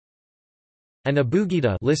An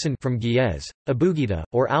abugida, listen from Giez, abugida,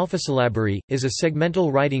 or alphasyllabary, is a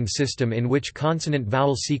segmental writing system in which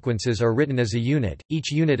consonant-vowel sequences are written as a unit.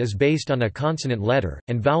 Each unit is based on a consonant letter,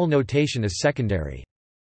 and vowel notation is secondary.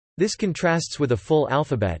 This contrasts with a full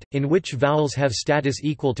alphabet, in which vowels have status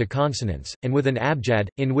equal to consonants, and with an abjad,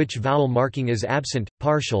 in which vowel marking is absent,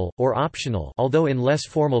 partial, or optional, although in less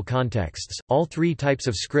formal contexts. All three types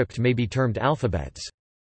of script may be termed alphabets.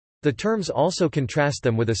 The terms also contrast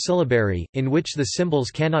them with a syllabary, in which the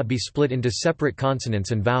symbols cannot be split into separate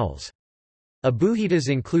consonants and vowels. Abugidas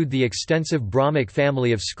include the extensive Brahmic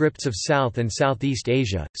family of scripts of South and Southeast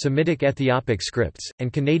Asia, Semitic Ethiopic scripts,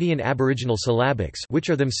 and Canadian Aboriginal syllabics,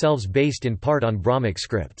 which are themselves based in part on Brahmic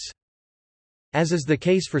scripts. As is the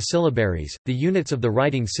case for syllabaries, the units of the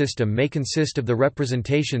writing system may consist of the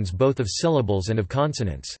representations both of syllables and of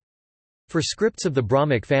consonants. For scripts of the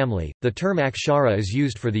Brahmic family, the term akshara is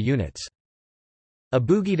used for the units.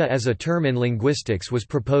 Abugida as a term in linguistics was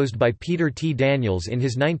proposed by Peter T. Daniels in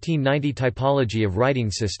his 1990 Typology of Writing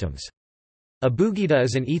Systems. Abugida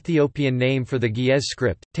is an Ethiopian name for the Giez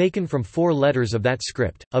script, taken from four letters of that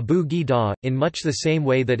script, Abugida, in much the same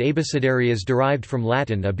way that abecedary is derived from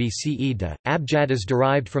Latin abceda, abjad is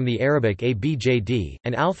derived from the Arabic abjd,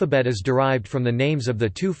 and alphabet is derived from the names of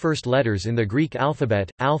the two first letters in the Greek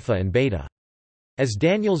alphabet, alpha and beta. As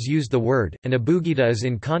Daniels used the word, an abugida is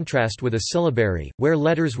in contrast with a syllabary, where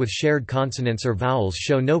letters with shared consonants or vowels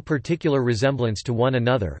show no particular resemblance to one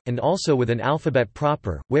another, and also with an alphabet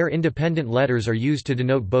proper, where independent letters are used to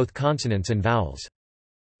denote both consonants and vowels.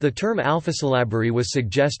 The term alphasyllabary was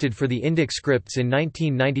suggested for the Indic scripts in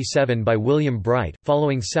 1997 by William Bright,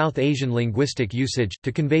 following South Asian linguistic usage,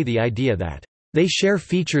 to convey the idea that they share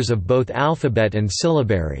features of both alphabet and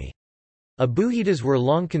syllabary. Abugidas were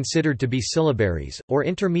long considered to be syllabaries, or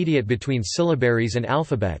intermediate between syllabaries and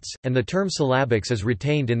alphabets, and the term syllabics is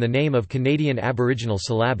retained in the name of Canadian Aboriginal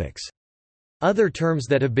syllabics. Other terms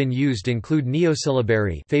that have been used include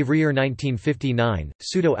neosyllabary Favrier 1959,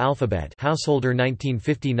 pseudo-alphabet Householder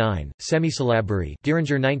 1959, semisyllabary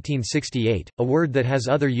Dieringer 1968, a word that has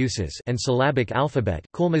other uses, and syllabic alphabet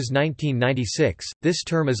Kulmas 1996. This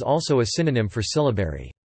term is also a synonym for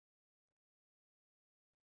syllabary.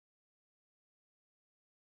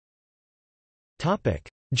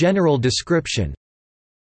 General description.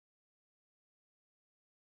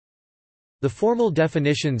 The formal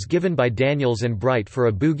definitions given by Daniels and Bright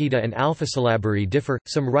for abugida and alphasyllabary differ.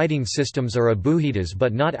 Some writing systems are abugidas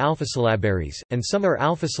but not alphasyllabaries, and some are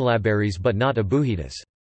alphasyllabaries but not abugidas.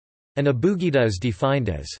 An abugida is defined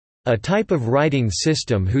as a type of writing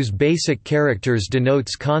system whose basic characters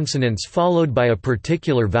denotes consonants followed by a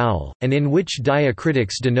particular vowel, and in which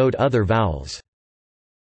diacritics denote other vowels.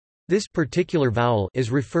 This particular vowel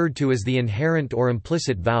is referred to as the inherent or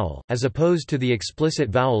implicit vowel, as opposed to the explicit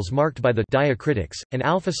vowels marked by the diacritics. An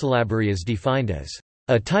alphasyllabary is defined as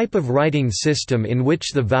a type of writing system in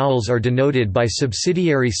which the vowels are denoted by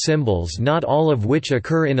subsidiary symbols not all of which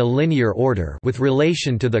occur in a linear order with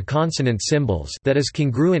relation to the consonant symbols that is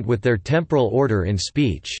congruent with their temporal order in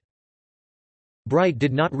speech. Bright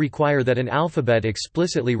did not require that an alphabet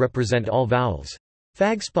explicitly represent all vowels.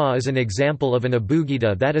 Phagspa is an example of an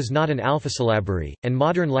abugida that is not an alphasyllabary, and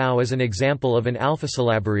modern Lao is an example of an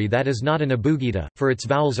alphasyllabary that is not an abugida, for its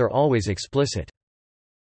vowels are always explicit.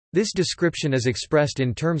 This description is expressed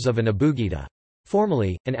in terms of an abugida.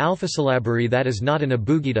 Formally, an alphasyllabary that is not an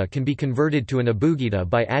abugida can be converted to an abugida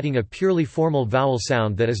by adding a purely formal vowel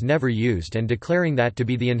sound that is never used and declaring that to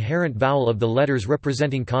be the inherent vowel of the letters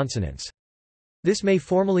representing consonants. This may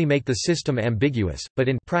formally make the system ambiguous, but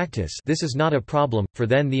in practice this is not a problem, for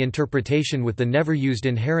then the interpretation with the never used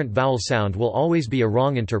inherent vowel sound will always be a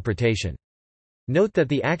wrong interpretation. Note that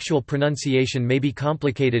the actual pronunciation may be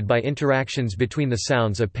complicated by interactions between the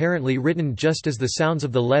sounds apparently written just as the sounds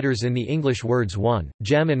of the letters in the English words won,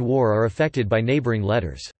 gem and war are affected by neighboring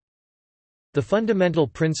letters. The fundamental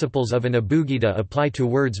principles of an abugida apply to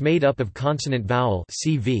words made up of consonant-vowel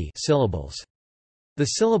syllables. The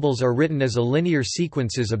syllables are written as a linear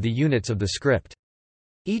sequences of the units of the script.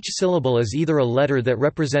 Each syllable is either a letter that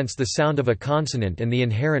represents the sound of a consonant and the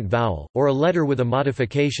inherent vowel, or a letter with a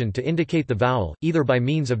modification to indicate the vowel, either by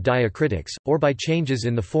means of diacritics, or by changes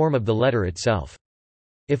in the form of the letter itself.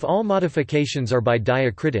 If all modifications are by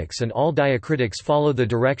diacritics and all diacritics follow the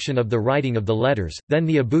direction of the writing of the letters, then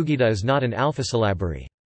the abugida is not an alphasyllabary.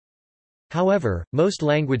 However, most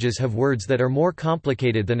languages have words that are more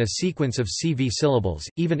complicated than a sequence of CV syllables,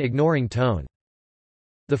 even ignoring tone.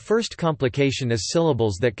 The first complication is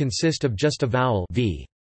syllables that consist of just a vowel v.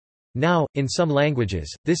 Now, in some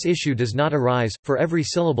languages, this issue does not arise, for every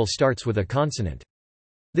syllable starts with a consonant.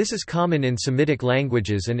 This is common in Semitic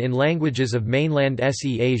languages and in languages of mainland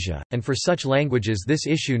SE Asia, and for such languages this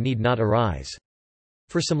issue need not arise.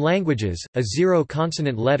 For some languages, a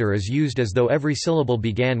zero-consonant letter is used as though every syllable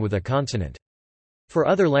began with a consonant. For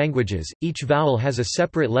other languages, each vowel has a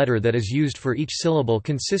separate letter that is used for each syllable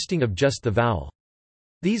consisting of just the vowel.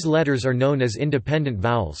 These letters are known as independent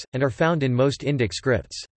vowels, and are found in most Indic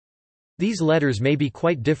scripts. These letters may be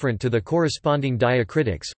quite different to the corresponding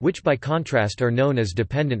diacritics, which by contrast are known as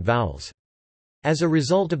dependent vowels. As a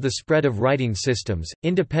result of the spread of writing systems,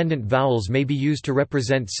 independent vowels may be used to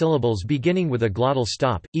represent syllables beginning with a glottal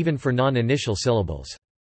stop, even for non-initial syllables.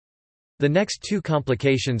 The next two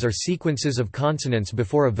complications are sequences of consonants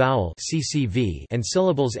before a vowel (CCV) and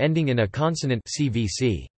syllables ending in a consonant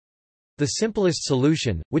 (CVC). The simplest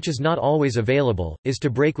solution, which is not always available, is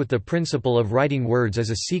to break with the principle of writing words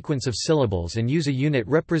as a sequence of syllables and use a unit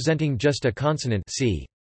representing just a consonant C.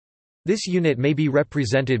 This unit may be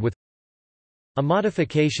represented with a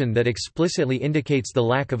modification that explicitly indicates the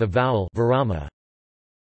lack of a vowel virama,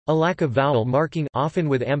 a lack of vowel marking often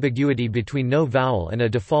with ambiguity between no vowel and a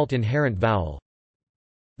default inherent vowel,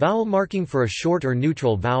 vowel marking for a short or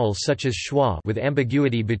neutral vowel such as schwa with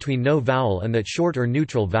ambiguity between no vowel and that short or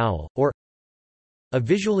neutral vowel, or a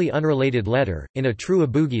visually unrelated letter. In a true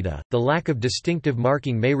abugida, the lack of distinctive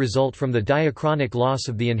marking may result from the diachronic loss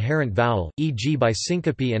of the inherent vowel, e.g. by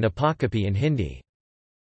syncope and apocope in Hindi.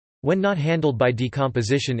 When not handled by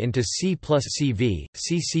decomposition into C plus CV,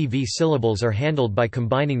 CCV syllables are handled by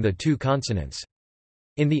combining the two consonants.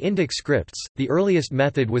 In the Indic scripts, the earliest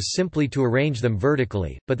method was simply to arrange them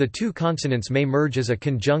vertically, but the two consonants may merge as a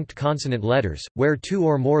conjunct consonant letters, where two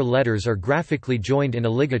or more letters are graphically joined in a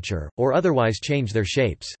ligature, or otherwise change their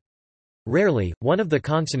shapes. Rarely, one of the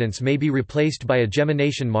consonants may be replaced by a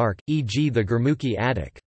gemination mark, e.g. the Gurmukhi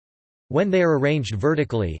Attic. When they are arranged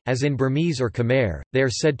vertically, as in Burmese or Khmer, they are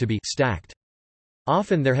said to be stacked.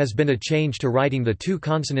 Often there has been a change to writing the two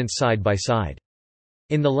consonants side by side.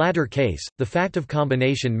 In the latter case, the fact of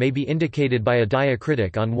combination may be indicated by a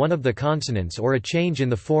diacritic on one of the consonants or a change in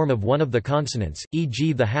the form of one of the consonants,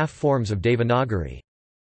 e.g. the half forms of Devanagari.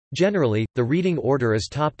 Generally, the reading order is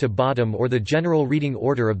top to bottom or the general reading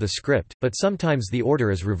order of the script, but sometimes the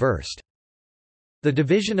order is reversed. The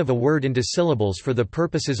division of a word into syllables for the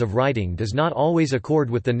purposes of writing does not always accord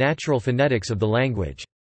with the natural phonetics of the language.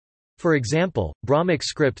 For example, Brahmic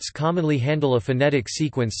scripts commonly handle a phonetic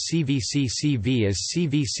sequence CVC-CV as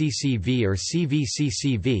CVC-CV or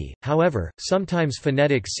CVC-CV, however, sometimes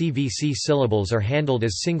phonetic CVC syllables are handled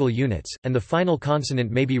as single units, and the final consonant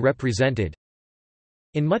may be represented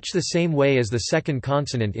in much the same way as the second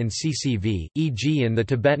consonant in CCV, e.g. in the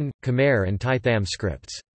Tibetan, Khmer and Thai Tham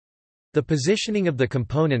scripts. The positioning of the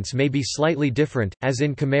components may be slightly different, as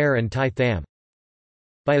in Khmer and Thai Tham,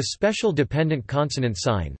 by a special dependent consonant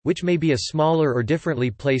sign, which may be a smaller or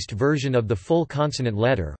differently placed version of the full consonant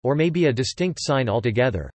letter, or may be a distinct sign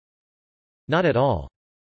altogether. Not at all.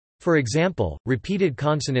 For example, repeated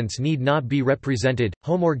consonants need not be represented,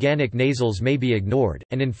 homorganic nasals may be ignored,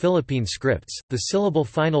 and in Philippine scripts, the syllable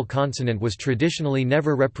final consonant was traditionally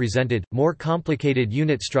never represented. More complicated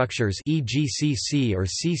unit structures, e.g. CC or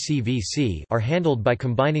CCVC, are handled by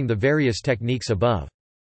combining the various techniques above.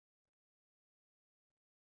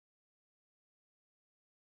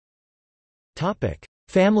 Topic: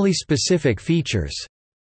 Family-specific features.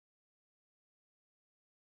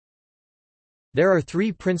 There are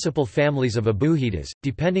three principal families of abugidas,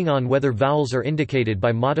 depending on whether vowels are indicated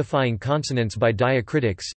by modifying consonants by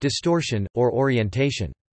diacritics, distortion, or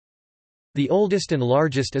orientation. The oldest and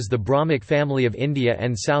largest is the Brahmic family of India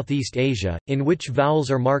and Southeast Asia, in which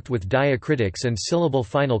vowels are marked with diacritics and syllable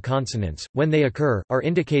final consonants, when they occur, are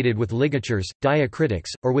indicated with ligatures,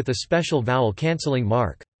 diacritics, or with a special vowel cancelling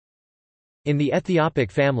mark. In the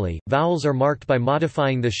Ethiopic family, vowels are marked by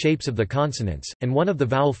modifying the shapes of the consonants, and one of the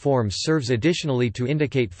vowel forms serves additionally to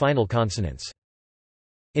indicate final consonants.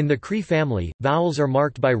 In the Cree family, vowels are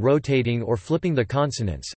marked by rotating or flipping the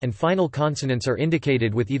consonants, and final consonants are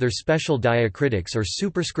indicated with either special diacritics or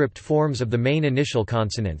superscript forms of the main initial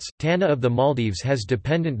consonants. Tana of the Maldives has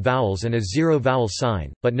dependent vowels and a zero vowel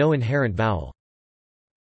sign, but no inherent vowel.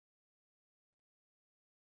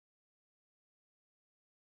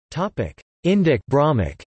 Indic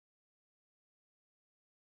Brahmic.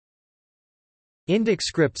 Indic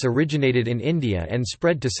scripts originated in India and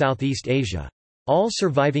spread to Southeast Asia. All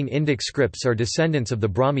surviving Indic scripts are descendants of the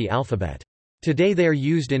Brahmi alphabet. Today they are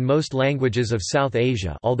used in most languages of South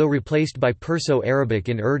Asia, although replaced by Perso-Arabic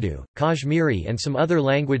in Urdu, Kashmiri and some other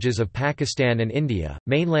languages of Pakistan and India,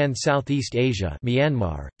 mainland Southeast Asia,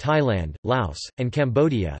 Myanmar, Thailand, Laos, and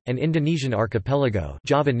Cambodia, and Indonesian archipelago,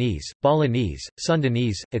 Javanese, Balinese,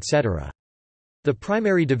 Sundanese, etc. The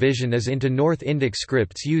primary division is into North Indic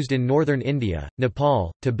scripts used in northern India,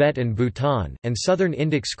 Nepal, Tibet and Bhutan, and southern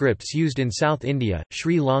Indic scripts used in South India,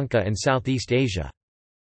 Sri Lanka and Southeast Asia.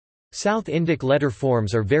 South Indic letter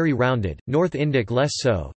forms are very rounded, North Indic less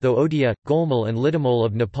so, though Odia, Golmal and Litamol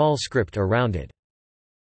of Nepal script are rounded.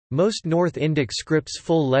 Most North Indic scripts'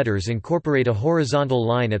 full letters incorporate a horizontal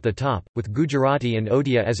line at the top, with Gujarati and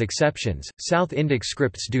Odia as exceptions. South Indic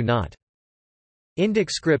scripts do not. Indic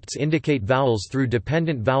scripts indicate vowels through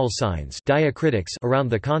dependent vowel signs diacritics around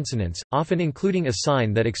the consonants, often including a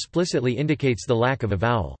sign that explicitly indicates the lack of a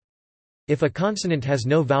vowel. If a consonant has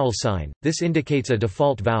no vowel sign, this indicates a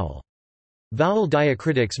default vowel. Vowel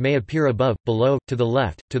diacritics may appear above, below, to the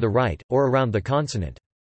left, to the right, or around the consonant.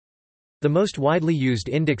 The most widely used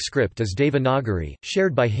Indic script is Devanagari,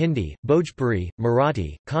 shared by Hindi, Bhojpuri,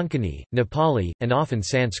 Marathi, Konkani, Nepali, and often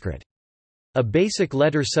Sanskrit. A basic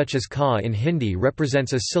letter such as ka in Hindi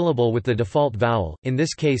represents a syllable with the default vowel, in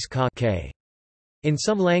this case ka k. In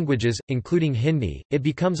some languages, including Hindi, it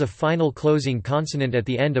becomes a final closing consonant at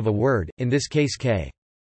the end of a word, in this case k.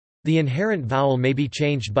 The inherent vowel may be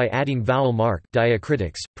changed by adding vowel mark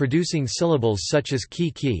diacritics, producing syllables such as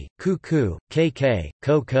ki, ku, k,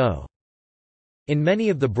 ko. In many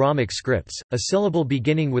of the Brahmic scripts, a syllable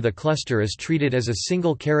beginning with a cluster is treated as a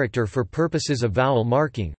single character for purposes of vowel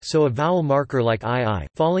marking, so a vowel marker like I,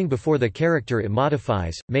 falling before the character it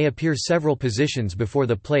modifies, may appear several positions before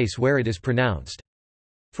the place where it is pronounced.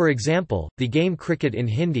 For example, the game cricket in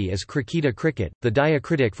Hindi is kriketa cricket, the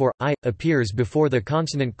diacritic for I appears before the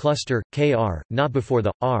consonant cluster, kr, not before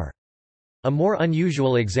the r. A more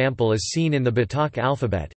unusual example is seen in the Batak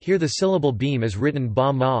alphabet, here the syllable beam is written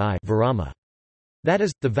ba ma I virama. That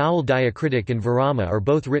is, the vowel diacritic and virama are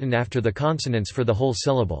both written after the consonants for the whole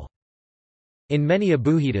syllable. In many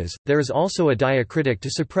abugidas, there is also a diacritic to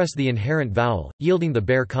suppress the inherent vowel, yielding the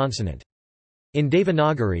bare consonant. In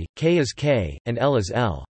Devanagari, k is k, and l is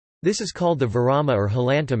l. This is called the virama or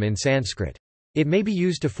halantam in Sanskrit. It may be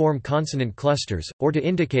used to form consonant clusters, or to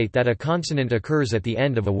indicate that a consonant occurs at the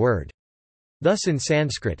end of a word. Thus in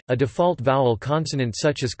Sanskrit, a default vowel consonant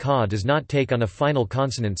such as ka does not take on a final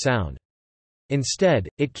consonant sound. Instead,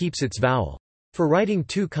 it keeps its vowel. For writing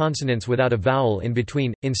two consonants without a vowel in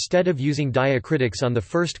between, instead of using diacritics on the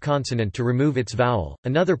first consonant to remove its vowel,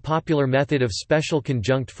 another popular method of special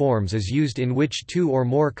conjunct forms is used in which two or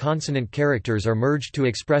more consonant characters are merged to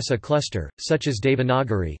express a cluster, such as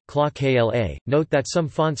Devanagari, Kla Kla. Note that some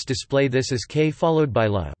fonts display this as k followed by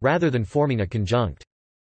la, rather than forming a conjunct.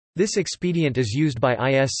 This expedient is used by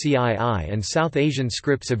ISCII and South Asian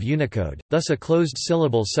scripts of Unicode, thus a closed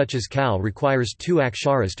syllable such as kal requires two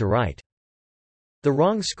aksharas to write. The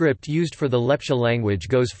wrong script used for the Lepcha language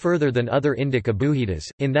goes further than other Indic abugidas,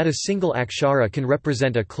 in that a single akshara can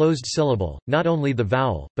represent a closed syllable, not only the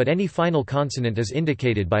vowel, but any final consonant is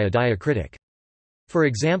indicated by a diacritic. For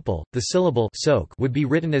example, the syllable sok would be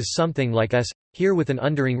written as something like s, here with an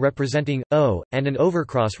undering representing o, and an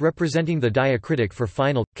overcross representing the diacritic for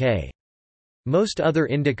final, k. Most other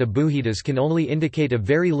Indic abugidas can only indicate a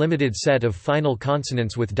very limited set of final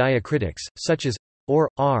consonants with diacritics, such as or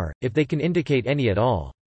r, if they can indicate any at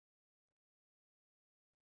all.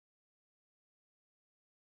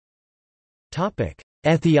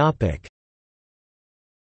 Ethiopic.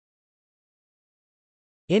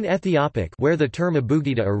 In Ethiopic, where the term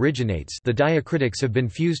abugida originates, the diacritics have been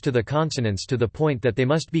fused to the consonants to the point that they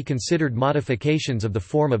must be considered modifications of the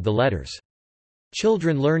form of the letters.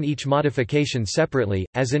 Children learn each modification separately,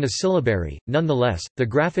 as in a syllabary. Nonetheless, the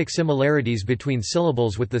graphic similarities between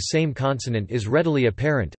syllables with the same consonant is readily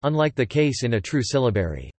apparent, unlike the case in a true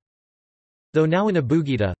syllabary. Though now an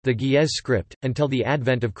abugida, the Ge'ez script, until the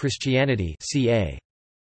advent of Christianity ca.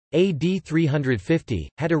 AD 350,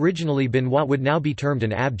 had originally been what would now be termed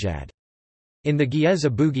an abjad. In the Ge'ez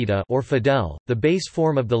abugida or fidel, the base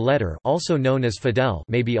form of the letter, also known as fidel,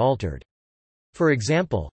 may be altered. For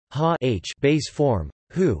example, ha h base form,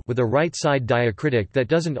 hu with a right side diacritic that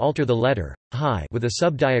doesn't alter the letter, hi with a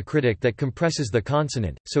subdiacritic that compresses the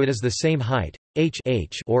consonant, so it is the same height, h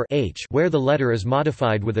or h where the letter is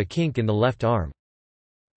modified with a kink in the left arm.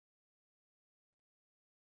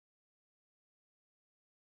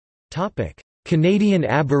 Canadian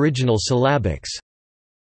Aboriginal syllabics.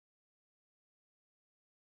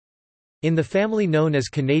 In the family known as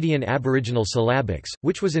Canadian Aboriginal syllabics,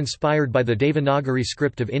 which was inspired by the Devanagari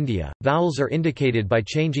script of India, vowels are indicated by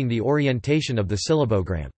changing the orientation of the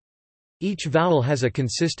syllabogram. Each vowel has a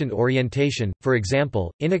consistent orientation, for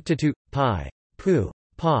example, inuktatu, pi, pu,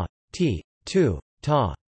 pa, ti, tu,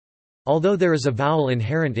 ta. Although there is a vowel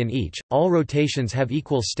inherent in each, all rotations have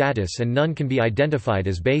equal status and none can be identified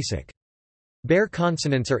as basic. Bare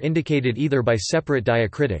consonants are indicated either by separate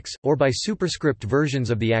diacritics, or by superscript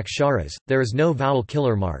versions of the aksharas. There is no vowel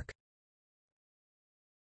killer mark.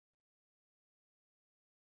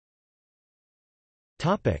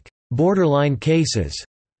 Borderline cases.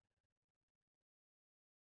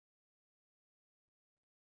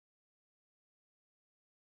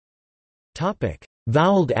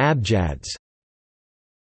 Vowelled abjads.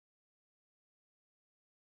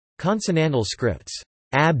 Consonantal scripts,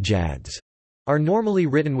 abjads, are normally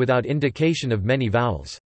written without indication of many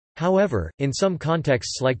vowels. However, in some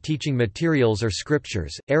contexts like teaching materials or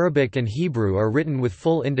scriptures, Arabic and Hebrew are written with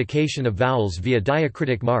full indication of vowels via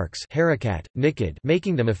diacritic marks harakat, nikad,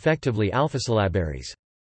 making them effectively alphasyllabaries.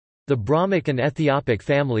 The Brahmic and Ethiopic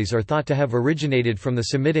families are thought to have originated from the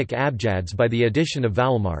Semitic abjads by the addition of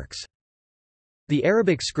vowel marks. The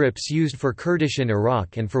Arabic scripts used for Kurdish in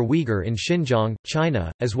Iraq and for Uyghur in Xinjiang,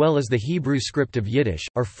 China, as well as the Hebrew script of Yiddish,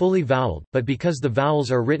 are fully voweled, but because the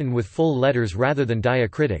vowels are written with full letters rather than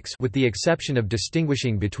diacritics with the exception of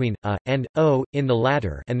distinguishing between a and o in the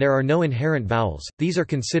latter, and there are no inherent vowels, these are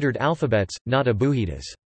considered alphabets, not abugidas.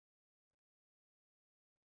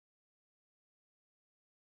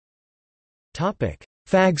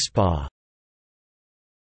 Phagspa.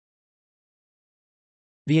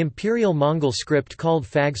 The imperial Mongol script called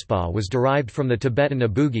Phagspa was derived from the Tibetan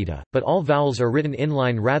abugida, but all vowels are written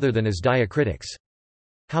inline rather than as diacritics.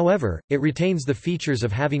 However, it retains the features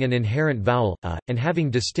of having an inherent vowel, a, and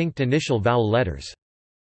having distinct initial vowel letters.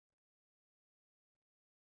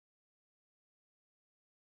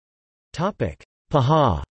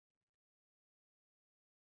 Pahawh.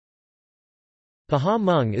 Pahawh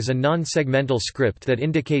Mung is a non-segmental script that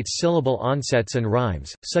indicates syllable onsets and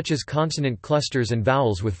rhymes, such as consonant clusters and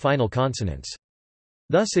vowels with final consonants.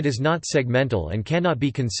 Thus it is not segmental and cannot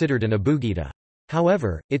be considered an abugida.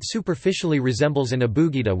 However, it superficially resembles an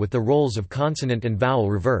abugida with the roles of consonant and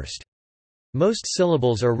vowel reversed. Most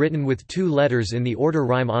syllables are written with two letters in the order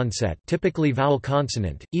rhyme onset, typically vowel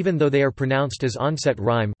consonant, even though they are pronounced as onset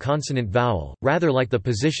rhyme consonant vowel, rather like the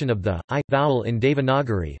position of the I vowel in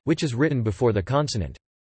Devanagari, which is written before the consonant.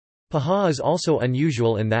 Pahawh is also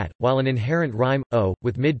unusual in that, while an inherent rhyme o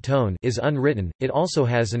with mid-tone is unwritten, it also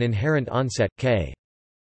has an inherent onset k.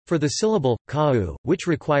 For the syllable ka'u, which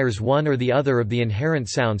requires one or the other of the inherent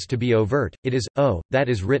sounds to be overt, it is o that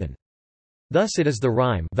is written. Thus it is the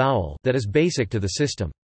rhyme vowel that is basic to the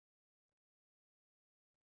system.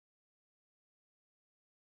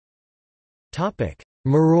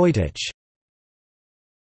 Meroitic.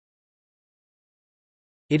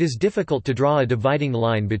 It is difficult to draw a dividing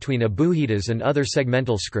line between abugidas and other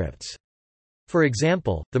segmental scripts. For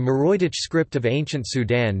example, the Meroitic script of ancient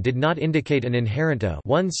Sudan did not indicate an inherent a.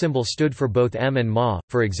 One symbol stood for both m and ma,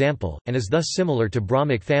 for example, and is thus similar to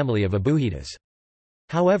Brahmic family of abugidas.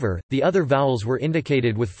 However, the other vowels were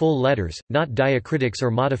indicated with full letters, not diacritics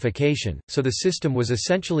or modification, so the system was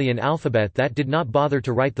essentially an alphabet that did not bother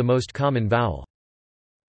to write the most common vowel.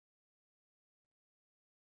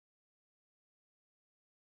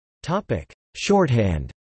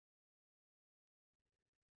 Shorthand.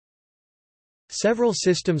 Several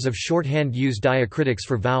systems of shorthand use diacritics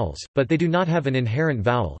for vowels, but they do not have an inherent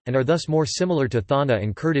vowel, and are thus more similar to Thana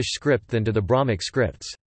and Kurdish script than to the Brahmic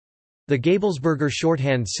scripts. The Gabelsberger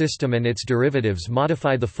shorthand system and its derivatives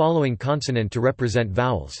modify the following consonant to represent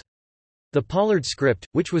vowels. The Pollard script,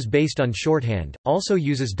 which was based on shorthand, also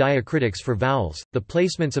uses diacritics for vowels. The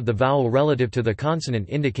placements of the vowel relative to the consonant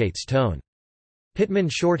indicates tone. Pitman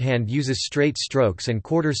shorthand uses straight strokes and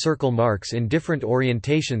quarter circle marks in different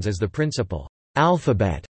orientations as the principal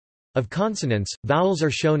alphabet of consonants. Vowels are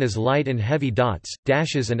shown as light and heavy dots,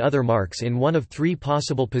 dashes and other marks in one of three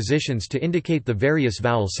possible positions to indicate the various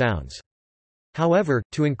vowel sounds. However,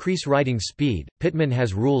 to increase writing speed, Pitman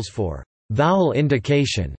has rules for vowel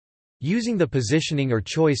indication, using the positioning or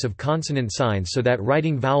choice of consonant signs so that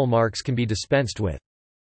writing vowel marks can be dispensed with.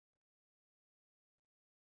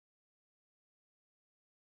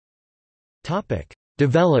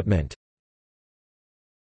 Development.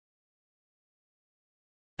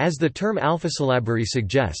 As the term alphasyllabary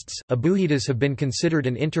suggests, abugidas have been considered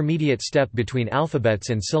an intermediate step between alphabets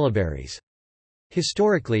and syllabaries.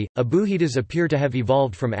 Historically, abugidas appear to have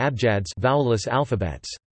evolved from abjads, vowelless alphabets.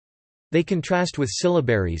 They contrast with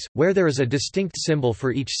syllabaries, where there is a distinct symbol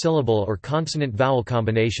for each syllable or consonant-vowel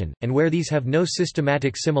combination, and where these have no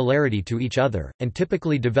systematic similarity to each other, and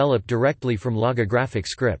typically develop directly from logographic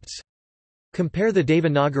scripts. Compare the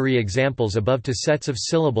Devanagari examples above to sets of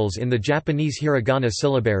syllables in the Japanese hiragana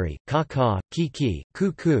syllabary. Ka-ka, ki-ki,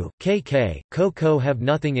 ku-ku, k-k, ko-ko have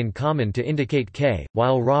nothing in common to indicate k,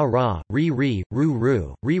 while ra-ra, ri-ri,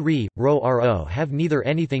 ru-ru, ri-ri, ro-ro have neither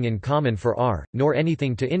anything in common for r, nor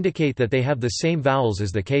anything to indicate that they have the same vowels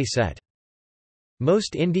as the k set.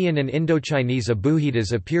 Most Indian and Indo-Chinese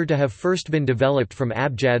abugidas appear to have first been developed from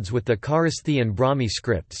abjads with the Kharosthi and Brahmi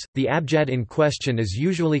scripts. The abjad in question is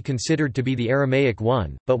usually considered to be the Aramaic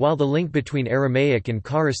one, but while the link between Aramaic and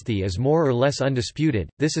Kharosthi is more or less undisputed,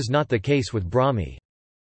 this is not the case with Brahmi.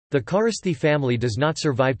 The Kharosthi family does not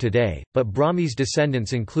survive today, but Brahmi's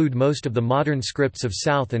descendants include most of the modern scripts of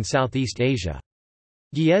South and Southeast Asia.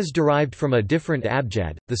 Ge'ez derived from a different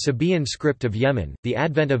abjad, the Sabaean script of Yemen. The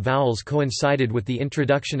advent of vowels coincided with the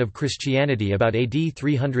introduction of Christianity about AD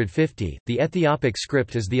 350. The Ethiopic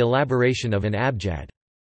script is the elaboration of an abjad.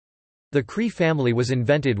 The Cree family was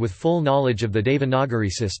invented with full knowledge of the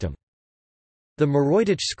Devanagari system. The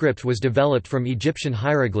Meroitic script was developed from Egyptian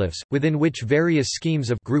hieroglyphs, within which various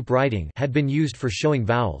schemes of group writing had been used for showing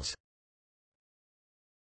vowels.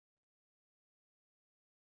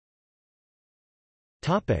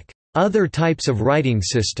 Other types of writing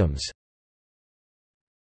systems.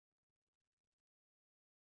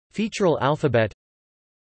 Featural alphabet,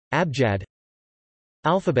 abjad,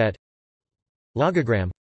 alphabet, logogram,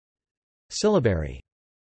 syllabary.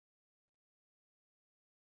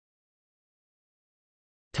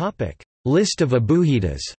 List of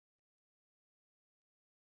abugidas.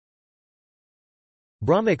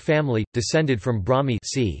 Brahmic family, descended from Brahmi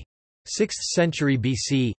c. 6th century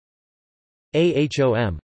BC.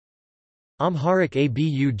 Ahom Amharic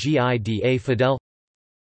Abugida Fidel.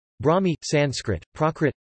 Brahmi, Sanskrit,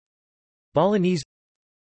 Prakrit. Balinese,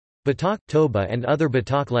 Batak, Toba and other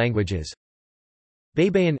Batak languages.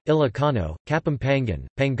 Baybayin, Ilocano, Kapampangan,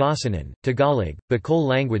 Pangasinan, Tagalog, Bicol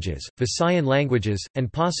languages, Visayan languages,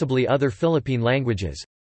 and possibly other Philippine languages.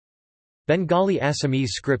 Bengali Assamese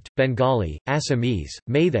script, Bengali, Assamese,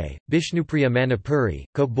 Meitei, Bishnupriya Manipuri,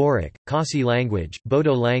 Koboric, Khasi language,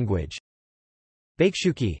 Bodo language.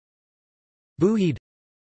 Bakshuki, Buhid,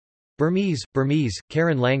 Burmese,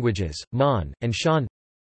 Karen languages, Mon, and Shan.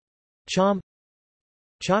 Cham,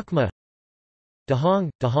 Chakma,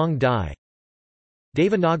 Dahong, Dahong Dai.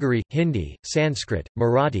 Devanagari, Hindi, Sanskrit,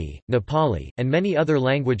 Marathi, Nepali, and many other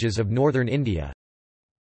languages of northern India.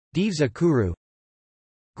 Devs Akuru,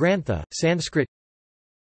 Grantha, Sanskrit.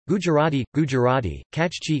 Gujarati,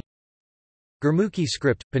 Kachchi. Gurmukhi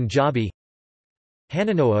script, Punjabi.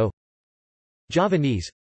 Hanunoo, Javanese.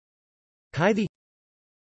 Kaithi,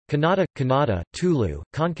 Kannada, Tulu,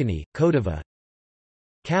 Konkani, Kodava.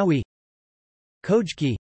 Kawi,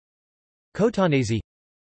 Kojki, Kotanesi,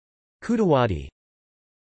 Kudawadi.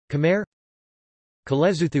 Khmer,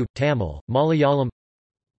 Kalezuthu, Tamil, Malayalam.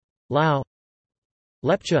 Lao,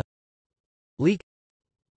 Lepcha, Leek,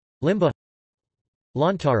 Limba,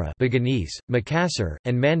 Lontara, Beganese, Makassar,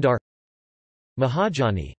 and Mandar.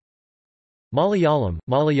 Mahajani, Malayalam,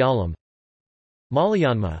 Malayalam.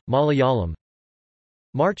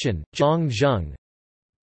 Marchan, Zhang,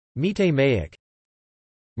 Mite Mayak.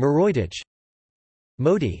 Meroitic,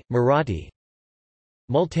 Modi, Marathi.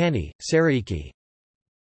 Multani, Saraiki.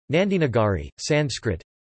 Nandinagari, Sanskrit.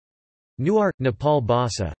 Nuar, Nepal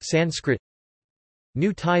Bhasa, Sanskrit.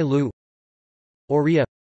 Nu Tai Lu. Oriya.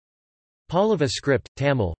 Pallava script,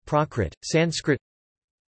 Tamil, Prakrit, Sanskrit.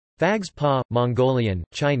 Phagspa, Mongolian,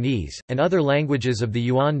 Chinese, and other languages of the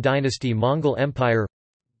Yuan dynasty Mongol Empire.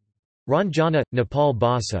 Ranjana, Nepal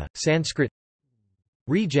Bhasa, Sanskrit.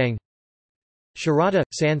 Rejang. Sharada,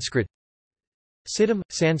 Sanskrit. Siddham,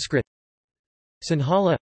 Sanskrit.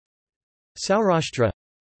 Sinhala. Saurashtra.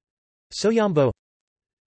 Soyambo.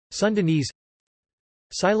 Sundanese.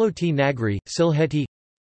 Siloti Nagri, Silheti.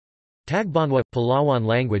 Tagbanwa, Palawan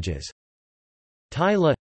languages. Tai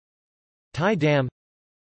La. Tai Dam.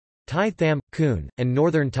 Tai Tham, Kun, and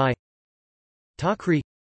Northern Thai. Takri,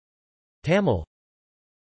 Tamil.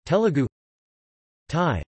 Telugu.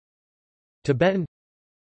 Thai. Tibetan.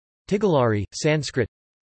 Tigalari, Sanskrit.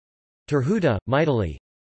 Terhuta, Maithili.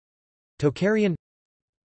 Tocharian.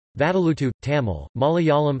 Vadalutu, Tamil,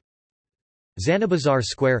 Malayalam. Zanabazar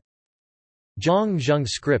Square. Zhang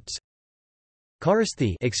scripts.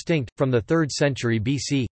 Kharosthi, extinct, from the 3rd century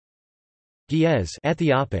BC. Ge'ez,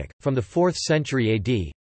 Ethiopic, from the 4th century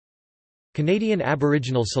AD. Canadian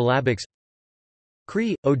Aboriginal syllabics.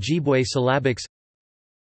 Cree, Ojibwe syllabics.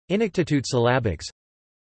 Inuktitut syllabics.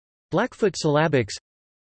 Blackfoot syllabics,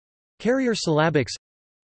 Carrier syllabics,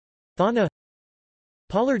 Thana,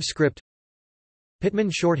 Pollard script, Pitman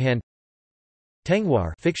shorthand,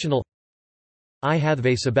 Tengwar fictional, I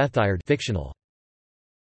Hathve Sabethired fictional.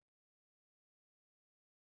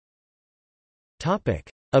 Topic: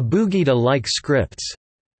 Abugida-like scripts.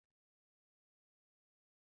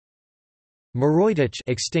 Meroitic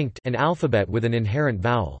extinct, an alphabet with an inherent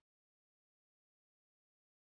vowel.